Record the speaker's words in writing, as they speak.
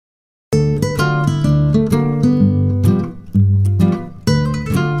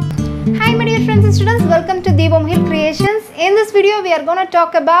students, welcome to Deepam Hill Creations. In this video we are going to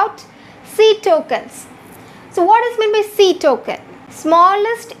talk about C tokens. So what is meant by C token?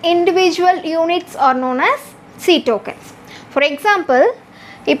 Smallest individual units are known as C tokens. For example,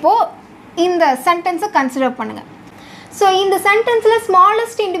 இப்போ இந்த sentence consider பண்ணுங்க. So இந்த sentenceல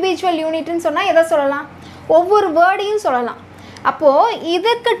smallest individual unit ன்னு சொன்னா எதை சொல்லலாம்? ஒவ்வொரு வேர்டையும் சொல்லலாம். அப்போ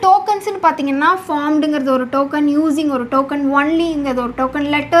இதுக்கு டோக்கன்ஸ்னு பார்த்தீங்கன்னா ஃபார்ம்டுங்கிறது ஒரு டோக்கன், யூசிங் ஒரு டோக்கன், ஒன்லிங்கிறது ஒரு டோக்கன்,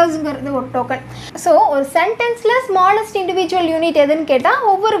 லெட்டர்ஸுங்கிறது ஒரு டோக்கன். ஸோ ஒரு சென்டென்ஸில் ஸ்மாலஸ்ட் இண்டிவிஜுவல் யூனிட் எதுன்னு கேட்டால்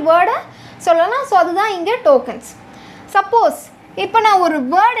ஒவ்வொரு வேர்டை சொல்லலாம். ஸோ அதுதான் இங்கே டோக்கன்ஸ். சப்போஸ் இப்போ நான் ஒரு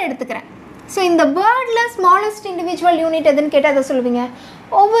வேர்டு எடுத்துக்கிறேன். ஸோ இந்த வேர்டில் ஸ்மாலஸ்ட் இண்டிவிஜுவல் யூனிட் எதுன்னு கேட்டால் அதை சொல்லுவீங்க,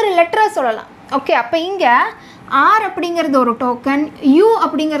 ஒவ்வொரு லெட்டரை சொல்லலாம். ஓகே, அப்போ இங்கே ஆர் அப்படிங்கிறது ஒரு டோக்கன், யூ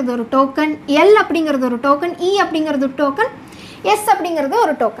அப்படிங்கிறது ஒரு டோக்கன், எல் அப்படிங்கிறது ஒரு டோக்கன், இ அப்படிங்கிறது ஒரு டோக்கன், எஸ் அப்படிங்கிறது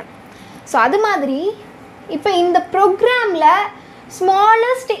ஒரு டோக்கன். ஸோ அது மாதிரி இப்போ இந்த ப்ரோக்ராமில்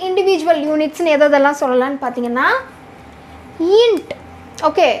ஸ்மாலஸ்ட் இண்டிவிஜுவல் யூனிட்ஸ்னு எதெல்லாம் சொல்லலான்னு பார்த்தீங்கன்னா இன்ட்.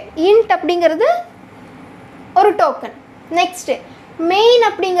 ஓகே, இன்ட் அப்படிங்கிறது ஒரு டோக்கன். நெக்ஸ்ட்டு மெயின்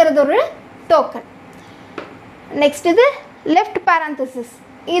அப்படிங்கிறது ஒரு டோக்கன். நெக்ஸ்ட் இது லெஃப்ட் பேரந்தசிஸ்,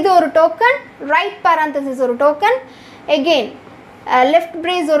 இது ஒரு டோக்கன். ரைட் பேரந்தசிஸ் ஒரு டோக்கன். எகெயின் லெஃப்ட்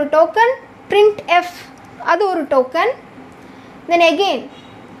பிரேஸ் ஒரு டோக்கன். பிரிண்ட் எஃப் அது ஒரு token. Then again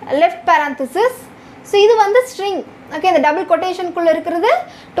left parenthesis. So இது வந்து ஸ்ட்ரிங். ஓகே, இந்த டபுள் கொட்டேஷனுக்குள்ளே இருக்கிறது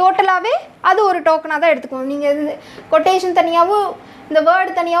டோட்டலாகவே அது ஒரு டோக்கனாக தான் எடுத்துக்கணும். நீங்கள் இது கொட்டேஷன் தனியாகவும் இந்த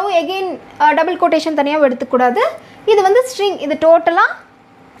வேர்டு தனியாகவும் எகெயின் டபுள் கொட்டேஷன் தனியாகவும் எடுத்துக்கூடாது. இது வந்து ஸ்ட்ரிங், இது டோட்டலாக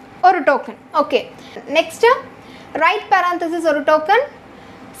ஒரு token. Okay, next right parenthesis ஒரு டோக்கன்,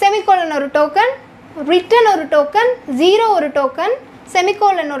 செமிகோலன் ஒரு டோக்கன், ரிட்டன் ஒரு டோக்கன், ஜீரோ ஒரு டோக்கன்,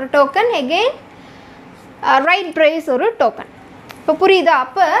 செமிகோலன் ஒரு டோக்கன், எகெயின் ரைட் பிரேஸ் ஒரு டோக்கன். இப்போ புரியுதா?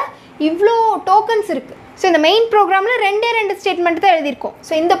 அப்போ இவ்வளோ டோக்கன்ஸ் இருக்குது. ஸோ இந்த மெயின் ப்ரோக்ராமில் ரெண்டு ஸ்டேட்மெண்ட் தான் எழுதியிருக்கோம்.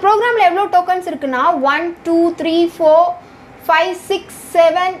 ஸோ இந்த ப்ரோக்ராமில் எவ்வளோ டோக்கன்ஸ் இருக்குன்னா 1 2 3 4 5 6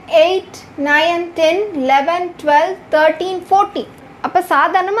 7 8 9 10 11 12 13 14. அப்போ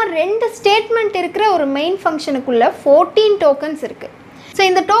சாதாரணமாக ரெண்டு ஸ்டேட்மெண்ட் இருக்கிற ஒரு மெயின் ஃபங்க்ஷனுக்குள்ளே 14 டோக்கன்ஸ் இருக்குது. ஸோ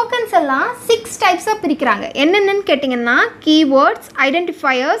இந்த டோக்கன்ஸ் எல்லாம் 6 டைப்ஸாக பிரிக்கிறாங்க. என்னென்னு கேட்டிங்கன்னா keywords,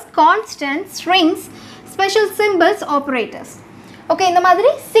 identifiers, constant, strings, special symbols, operators. Okay, இந்த மாதிரி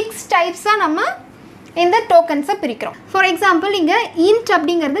 6 டைப்ஸாக நம்ம இந்த டோக்கன்ஸை பிரிக்கிறோம். ஃபார் எக்ஸாம்பிள் இங்கே இன்ட்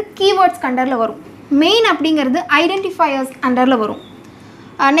அப்படிங்கிறது கீவேர்ட்ஸ் கண்டரில் வரும், மெயின் அப்படிங்கிறது ஐடென்டிஃபயர்ஸ் அண்டரில் வரும்.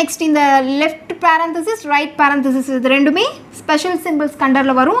 நெக்ஸ்ட் இந்த லெஃப்ட் பேரந்தசிஸ், ரைட் பேரந்தசிஸ் இது ரெண்டுமே ஸ்பெஷல் சிம்பிள்ஸ்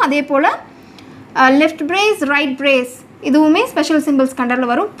கண்டரில் வரும். அதே போல் லெஃப்ட் பிரேஸ், ரைட் பிரேஸ் இதுவுமே ஸ்பெஷல் சிம்பிள்ஸ்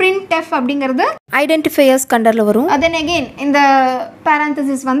கண்டரில் வரும். பிரிண்ட் எஃப் அப்படிங்கிறது ஐடென்டிஃபயர்ஸ் கண்டரில் வரும். தென் அகெயின் இந்த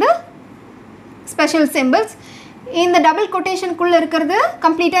பேரந்தசிஸ் வந்து ஸ்பெஷல் சிம்பிள்ஸ். இந்த டபுள் கொட்டேஷனுக்குள்ளே இருக்கிறது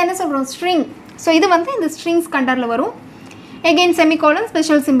கம்ப்ளீட்டாக என்ன சொல்கிறோம், ஸ்ட்ரிங். ஸோ இது வந்து இந்த ஸ்ட்ரிங்ஸ் கண்டரில் வரும். Again semicolon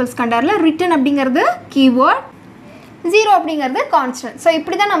special symbols கண்டரில், return அப்படிங்கிறது கீவேர்ட், ஜீரோ அப்படிங்கிறது கான்ஸ்டன்ட். ஸோ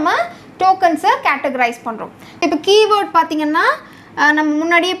இப்படி தான் நம்ம டோக்கன்ஸை கேட்டகரைஸ் பண்ணுறோம். இப்போ கீவேர்ட் பார்த்திங்கன்னா நம்ம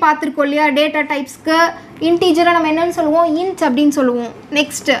முன்னாடியே பார்த்துருக்கோம் இல்லையா, டேட்டா டைப்ஸ்க்கு இன்டீஜரை நம்ம என்னென்னு சொல்லுவோம், இன்ட் அப்படின்னு சொல்லுவோம்.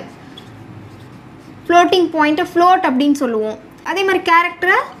 நெக்ஸ்ட்டு ஃப்ளோட்டிங் பாயிண்ட்டை ஃப்ளோட் அப்படின்னு சொல்லுவோம். அதே மாதிரி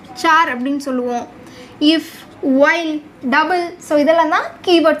கேரக்டரை சார் அப்படின்னு சொல்லுவோம். இஃப், வைல், டபுள், ஸோ இதெல்லாம் தான்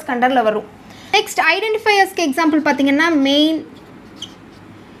கீவேர்ட்ஸ் கண்டரில் வரும். நெக்ஸ்ட் ஐடென்டிஃபயர்ஸ்க்கு எக்ஸாம்பிள் பார்த்தீங்கன்னா மெயின்,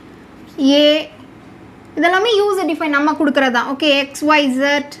 ஏ, இதெல்லாமே யூசர் டிஃபைன் நம்ம கொடுக்குறது தான். Okay, X, Y,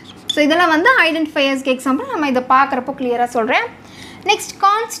 jet, so இதெல்லாம் வந்து ஐடென்டிஃபயர்ஸ்க்கு எக்ஸாம்பிள். நம்ம இதை பார்க்குறப்போ கிளியராக சொல்கிறேன். Next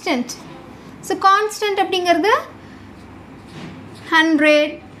constant. ஸோ கான்ஸ்டன்ட் அப்படிங்கிறது 100,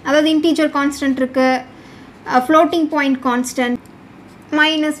 அதாவது இன்டீஜர் கான்ஸ்டன்ட் இருக்குது, ஃப்ளோட்டிங் பாயிண்ட் கான்ஸ்டன்ட்,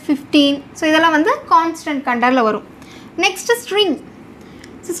 -15. ஸோ இதெல்லாம் வந்து கான்ஸ்டன்ட் கண்டரில் வரும். Next string.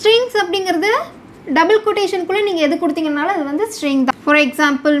 ஸோ ஸ்ட்ரிங்ஸ் அப்படிங்கிறது டபுள் கொட்டேஷனுக்குள்ளே நீங்கள் எது கொடுத்தீங்கனாலும் அது வந்து ஸ்ட்ரிங் தான். For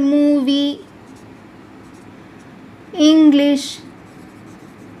example movie, English,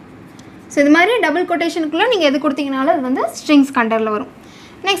 so இது மாதிரி டபுள் கொட்டேஷனுக்குள்ளே நீங்கள் எது கொடுத்தீங்கனாலும் அது வந்து ஸ்ட்ரிங்ஸ் கண்டரில் வரும்.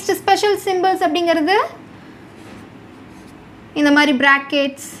 நெக்ஸ்ட் ஸ்பெஷல் சிம்பிள்ஸ் அப்படிங்கிறது இந்த மாதிரி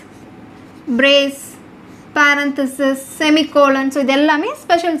brackets, brace, parenthesis, semicolon, so இது எல்லாமே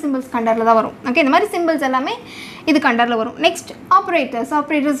ஸ்பெஷல் சிம்பிள்ஸ் கண்டரில் தான் வரும். ஓகே, இந்த மாதிரி சிம்பிள்ஸ் எல்லாமே இது கண்டரில் வரும். Next operators.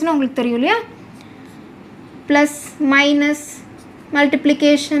 ஆப்ரேட்டர்ஸ்னால் உங்களுக்கு தெரியும் இல்லையா, plus, minus,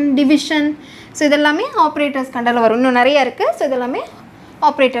 multiplication, division, so இதெல்லாமே ஆப்ரேட்டர்ஸ் கண்டரில் வரும். இன்னும் நிறைய இருக்குது. ஸோ இதெல்லாமே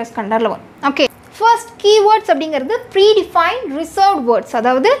ஆப்ரேட்டர்ஸ் கண்டரில் வரும். ஓகே, ஃபர்ஸ்ட் கீவேர்ட்ஸ் அப்படிங்கிறது ப்ரீடிஃபைன்ட் ரிசர்வ்ட் வேர்ட்ஸ்.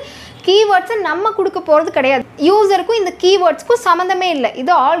 அதாவது கீவேர்ட்ஸை நம்ம கொடுக்க போகிறது கிடையாது. யூசருக்கும் இந்த கீவேர்ட்ஸ்க்கும் சம்மந்தமே இல்லை,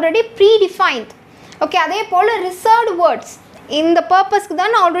 இது ஆல்ரெடி ப்ரீடிஃபைன்ட். ஓகே, அதே போல் ரிசர்வ்டு வேர்ட்ஸ் இந்த பர்பஸ்க்கு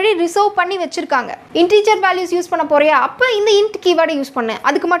தான் ஆல்ரெடி ரிசர்வ் பண்ணி வச்சுருக்காங்க. இன்டீஜர் வேல்யூஸ் யூஸ் பண்ண போறியா, அப்போ இந்த இன்ட் கீவேர்டை யூஸ் பண்ணு,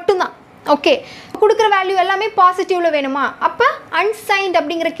 அதுக்கு மட்டும்தான். ஓகே கொடுக்குற வேல்யூ எல்லாமே பாசிட்டிவில் வேணுமா அப்போ அன்சைன்ட்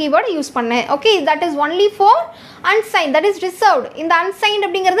அப்படிங்கிற கீவேர்டை யூஸ் பண்ணேன் okay that is only for unsigned that is reserved இந்த அன்சைன்ட்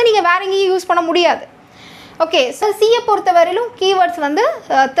அப்படிங்கிறத நீங்கள் வேற எங்கேயும் யூஸ் பண்ண முடியாது ஓகே ஸோ சியை பொறுத்தவரையிலும் கீவேர்ட்ஸ் வந்து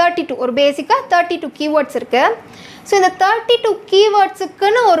 32 ஒரு பேசிக்காக 32 கீவேர்ட்ஸ் இருக்குது ஸோ இந்த 32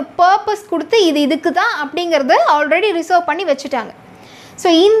 கீவேர்ட்ஸுக்குன்னு ஒரு பர்பஸ் கொடுத்து இதுக்கு தான் அப்படிங்கிறது ஆல்ரெடி ரிசர்வ் பண்ணி வச்சுட்டாங்க ஸோ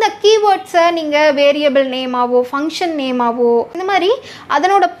இந்த கீவேர்ட்ஸை நீங்கள் வேரியபிள் நேமாவோ ஃபங்க்ஷன் நேமாவோ இந்த மாதிரி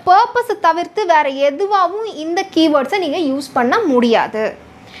அதனோட பர்பஸை தவிர்த்து வேறு எதுவாகவும் இந்த கீவேர்ட்ஸை நீங்கள் யூஸ் பண்ண முடியாது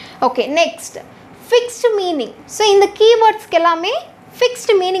okay next fixed meaning so இந்த கீவேர்ட்ஸ்க்கு எல்லாமே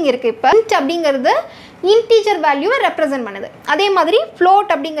ஃபிக்ஸ்டு மீனிங் இருக்குது இப்போ இன்ட் அப்படிங்கிறது இன்டீஜர் வேல்யூவை ரெப்ரசன்ட் பண்ணுது அதே மாதிரி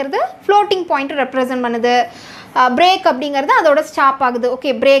ஃப்ளோட் அப்படிங்கிறது ஃப்ளோட்டிங் பாயிண்ட்டை ரெப்ரசன்ட் பண்ணுது பிரேக் அப்படிங்கிறது அதோட ஸ்டாப் ஆகுது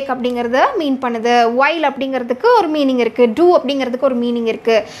ஓகே பிரேக் அப்படிங்கிறத மீன் பண்ணுது வைல் அப்படிங்கிறதுக்கு ஒரு மீனிங் இருக்குது டூ அப்படிங்கிறதுக்கு ஒரு மீனிங்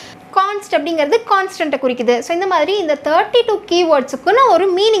இருக்குது கான்ஸ்ட் அப்படிங்கிறது கான்ஸ்டண்ட்டை குறிக்குது ஸோ இந்த மாதிரி இந்த 32 கீவேர்ட்ஸுக்குன்னு ஒரு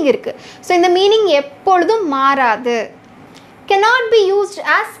மீனிங் இருக்குது ஸோ இந்த மீனிங் எப்பொழுதும் மாறாது cannot be used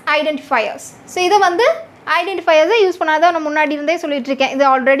as identifiers so இதை வந்து ஐடென்டிஃபையர்ஸை யூஸ் பண்ணாதான் நான் முன்னாடி இருந்தே சொல்லிட்டு இருக்கேன் இது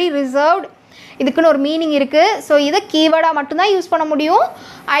ஆல்ரெடி ரிசர்வ்டு இதுக்குன்னு ஒரு மீனிங் இருக்குது ஸோ இதை கீவேர்டாக மட்டும்தான் யூஸ் பண்ண முடியும்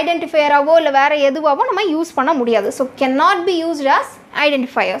ஐடென்டிஃபையராகவோ இல்லை வேறு எதுவாகவோ நம்ம யூஸ் பண்ண முடியாது so cannot be used as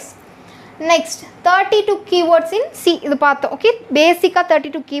identifiers next 32 keywords in C இது பார்த்தோம் ஓகே பேசிக்காக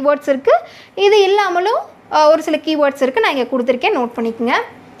 32 keywords இருக்குது இது இல்லாமலும் ஒரு சில keywords இருக்குது நான் இங்கே கொடுத்துருக்கேன் நோட் பண்ணிக்கோங்க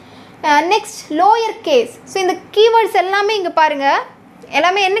நெக்ஸ்ட் லோயர் கேஸ் ஸோ இந்த கீவேர்ட்ஸ் எல்லாமே இங்கே பாருங்கள்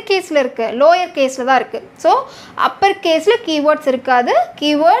எல்லாமே என்ன கேஸில் இருக்குது லோயர் கேஸில் தான் இருக்குது ஸோ அப்பர் கேஸில் கீவேர்ட்ஸ் இருக்காது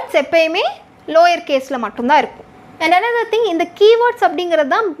கீவேர்ட்ஸ் எப்போயுமே லோயர் கேஸில் மட்டும்தான் இருக்கும் அண்ட் another thing இந்த கீவேர்ட்ஸ்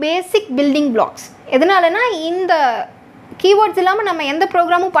அப்படிங்கிறது தான் பேசிக் பில்டிங் பிளாக்ஸ் எதனாலனா இந்த கீவேர்ட்ஸ் இல்லாமல் நம்ம எந்த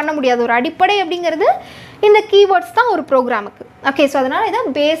ப்ரோக்ராமும் பண்ண முடியாது ஒரு அடிப்படை அப்படிங்கிறது இந்த கீவேர்ட்ஸ் தான் ஒரு ப்ரோக்ராமுக்கு ஓகே ஸோ அதனால் இதான்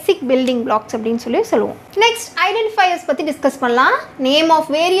பேசிக் பில்டிங் பிளாக்ஸ் அப்படின்னு சொல்லி சொல்லுவோம் நெக்ஸ்ட் ஐடென்டிஃபையர்ஸ் பற்றி டிஸ்கஸ் பண்ணலாம் name of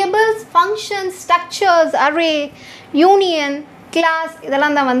variables functions structures array union class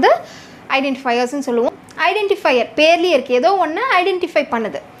இதெல்லாம் தான் வந்து ஐடென்டிஃபையர்ஸ்னு சொல்லுவோம் ஐடென்டிஃபையர் பேர்லேயே இருக்குது ஏதோ ஒன்று ஐடென்டிஃபை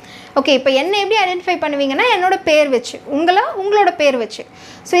பண்ணுது ஓகே இப்போ என்ன எப்படி ஐடென்டிஃபை பண்ணுவீங்கன்னா என்னோட பேர் வச்சு உங்களோட பேர் வச்சு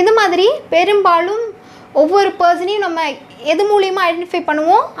ஸோ இந்த மாதிரி பெரும்பாலும் ஒவ்வொரு பர்சனையும் நம்ம எது மூலியமாக ஐடென்டிஃபை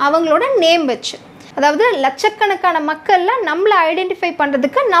பண்ணுவோம் அவங்களோட நேம் வச்சு அதாவது லட்சக்கணக்கான மக்களில் நம்மளை ஐடென்டிஃபை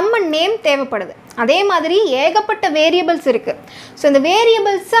பண்ணுறதுக்கு நம்ம நேம் தேவைப்படுது அதே மாதிரி ஏகப்பட்ட வேரியபிள்ஸ் இருக்குது ஸோ இந்த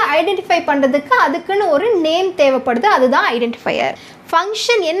வேரியபிள்ஸை ஐடென்டிஃபை பண்ணுறதுக்கு அதுக்குன்னு ஒரு நேம் தேவைப்படுது அதுதான் ஐடென்டிஃபையர்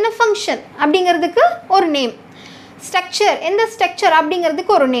ஃபங்க்ஷன் என்ன ஃபங்க்ஷன் அப்படிங்கிறதுக்கு ஒரு நேம் ஸ்ட்ரக்சர் எந்த ஸ்ட்ரக்சர்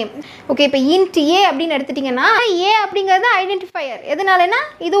அப்படிங்கிறதுக்கு ஒரு நேம் ஓகே இப்போ இன்ட் ஏ அப்படின்னு எடுத்துட்டிங்கன்னா ஏ அப்படிங்கிறது ஐடென்டிஃபையர் எதனாலனா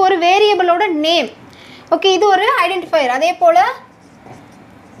இது ஒரு வேரியபிளோட நேம் ஓகே இது ஒரு ஐடென்டிஃபையர் அதே போல்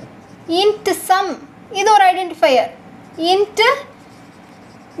int sum இது ஒரு ஐடென்டிஃபையர் int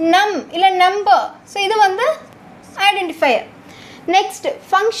num இல்லை நம்பர் ஸோ இது வந்து ஐடென்டிஃபையர் நெக்ஸ்ட்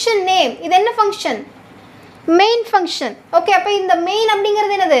ஃபங்க்ஷன் நேம் இது என்ன ஃபங்க்ஷன் மெயின் ஃபங்க்ஷன் ஓகே அப்போ இந்த மெயின்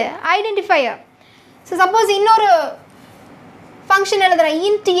அப்படிங்கிறது என்னது ஐடென்டிஃபையர் ஸோ சப்போஸ் இன்னொரு ஃபங்க்ஷன் எழுதுகிறேன்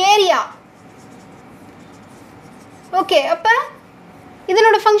int ஏரியா ஓகே அப்போ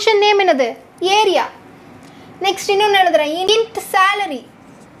இதனோட ஃபங்க்ஷன் நேம் என்னது ஏரியா நெக்ஸ்ட் இன்னொன்று எழுதுகிறேன் int salary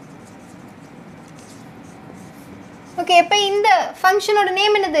ஓகே இப்போ இந்த ஃபங்க்ஷனோட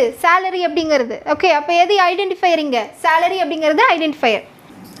நேம் என்னது சேலரி அப்படிங்கிறது ஓகே அப்போ எது ஐடென்டிஃபையர் இங்கே சேலரி அப்படிங்கிறது ஐடென்டிஃபையர்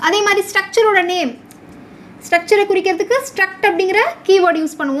அதே மாதிரி ஸ்ட்ரக்சரோட நேம் ஸ்ட்ரக்சரை குறிக்கிறதுக்கு ஸ்ட்ரக்ட் அப்படிங்கிற கீவேர்டு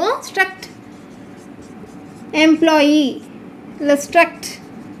யூஸ் பண்ணுவோம் ஸ்ட்ரக்ட் எம்ப்ளாயி இல்லை ஸ்ட்ரக்ட்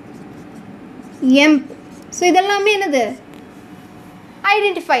எம்ப் ஸோ இதெல்லாமே என்னது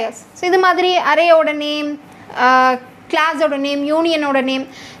ஐடென்டிஃபையர்ஸ் ஸோ இது மாதிரி அரேயோட நேம் கிளாஸோட நேம் யூனியனோட நேம்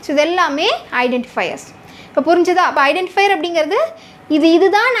ஸோ இது எல்லாமே ஐடென்டிஃபையர்ஸ் இப்போ புரிஞ்சுதா அப்போ ஐடென்டிஃபையர் அப்படிங்கிறது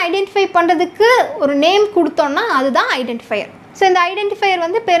இதுதான் ஐடென்டிஃபை பண்ணுறதுக்கு ஒரு நேம் கொடுத்தோன்னா அதுதான் ஐடென்டிஃபையர் ஸோ இந்த ஐடென்டிஃபையர்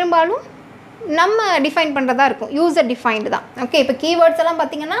வந்து பெரும்பாலும் நம்ம டிஃபைன் பண்ணுறதா இருக்கும் யூசர் டிஃபைன்டு தான் ஓகே இப்போ கீவேர்ட்ஸ் எல்லாம்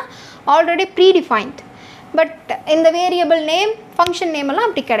பார்த்திங்கன்னா ஆல்ரெடி ப்ரீ டிஃபைன்ட் பட் இந்த வேரியபிள் நேம் ஃபங்க்ஷன் நேம் எல்லாம்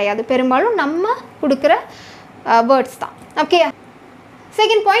அப்படி கிடையாது பெரும்பாலும் நம்ம கொடுக்குற வேர்ட்ஸ் தான் okay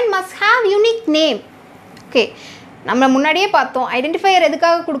second point must have unique name okay நம்ம முன்னாடியே பார்த்தோம் ஐடென்டிஃபையர்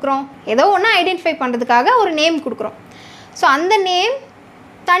எதுக்காக கொடுக்குறோம் ஏதோ ஒன்று ஐடென்டிஃபை பண்ணுறதுக்காக ஒரு நேம் கொடுக்குறோம் ஸோ அந்த நேம்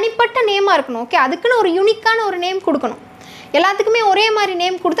தனிப்பட்ட நேமாக இருக்கணும் ஓகே அதுக்குன்னு ஒரு யூனிக்கான ஒரு நேம் கொடுக்கணும் எல்லாத்துக்குமே ஒரே மாதிரி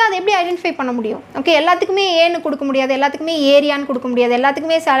நேம் கொடுத்தா அதை எப்படி ஐடென்டிஃபை பண்ண முடியும் ஓகே எல்லாத்துக்குமே ஏன்னு கொடுக்க முடியாது எல்லாத்துக்குமே ஏரியான்னு கொடுக்க முடியாது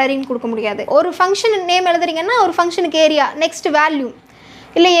எல்லாத்துக்குமே சேலரின்னு கொடுக்க முடியாது ஒரு ஃபங்க்ஷன் நேம் எழுதுறீங்கன்னா ஒரு ஃபங்க்ஷனுக்கு ஏரியா நெக்ஸ்ட் வேல்யூ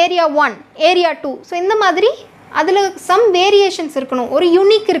இல்லை ஏரியா 1 ஏரியா 2 ஸோ இந்த மாதிரி அதில் சம் வேரியேஷன்ஸ் இருக்கணும் ஒரு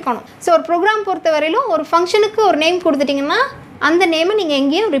யூனிக் இருக்கணும் ஸோ ஒரு ப்ரோக்ராம் பொறுத்த வரையிலும் ஒரு ஃபங்க்ஷனுக்கு ஒரு நேம் கொடுத்துட்டிங்கன்னா அந்த நேமை நீங்கள்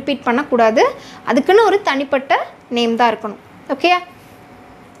எங்கேயும் ரிப்பீட் பண்ணக்கூடாது அதுக்குன்னு ஒரு தனிப்பட்ட நேம் தான் இருக்கணும் ஓகே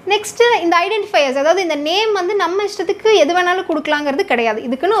நெக்ஸ்ட்டு இந்த ஐடென்டிஃபையர்ஸ், அதாவது இந்த நேம் வந்து நம்ம இஷ்டத்துக்கு எது வேணாலும் கொடுக்கலாங்கிறது கிடையாது.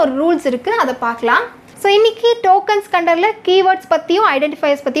 இதுக்குன்னு ஒரு ரூல்ஸ் இருக்குது, அதை பார்க்கலாம். ஸோ இன்றைக்கி டோக்கன்ஸ் கண்டரில் கீவேர்ட்ஸ் பற்றியும்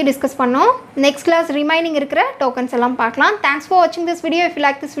ஐடென்டிஃபையர்ஸ் பற்றியும் டிஸ்கஸ் பண்ணோம். நெக்ஸ்ட் கிளாஸ் ரிமைனிங் இருக்கிற டோக்கன்ஸ் எல்லாம் பார்க்கலாம். தேங்க்ஸ் ஃபார் வாட்சிங் this video. If you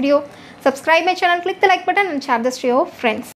like this video, subscribe my channel, click the like button and share this to your friends.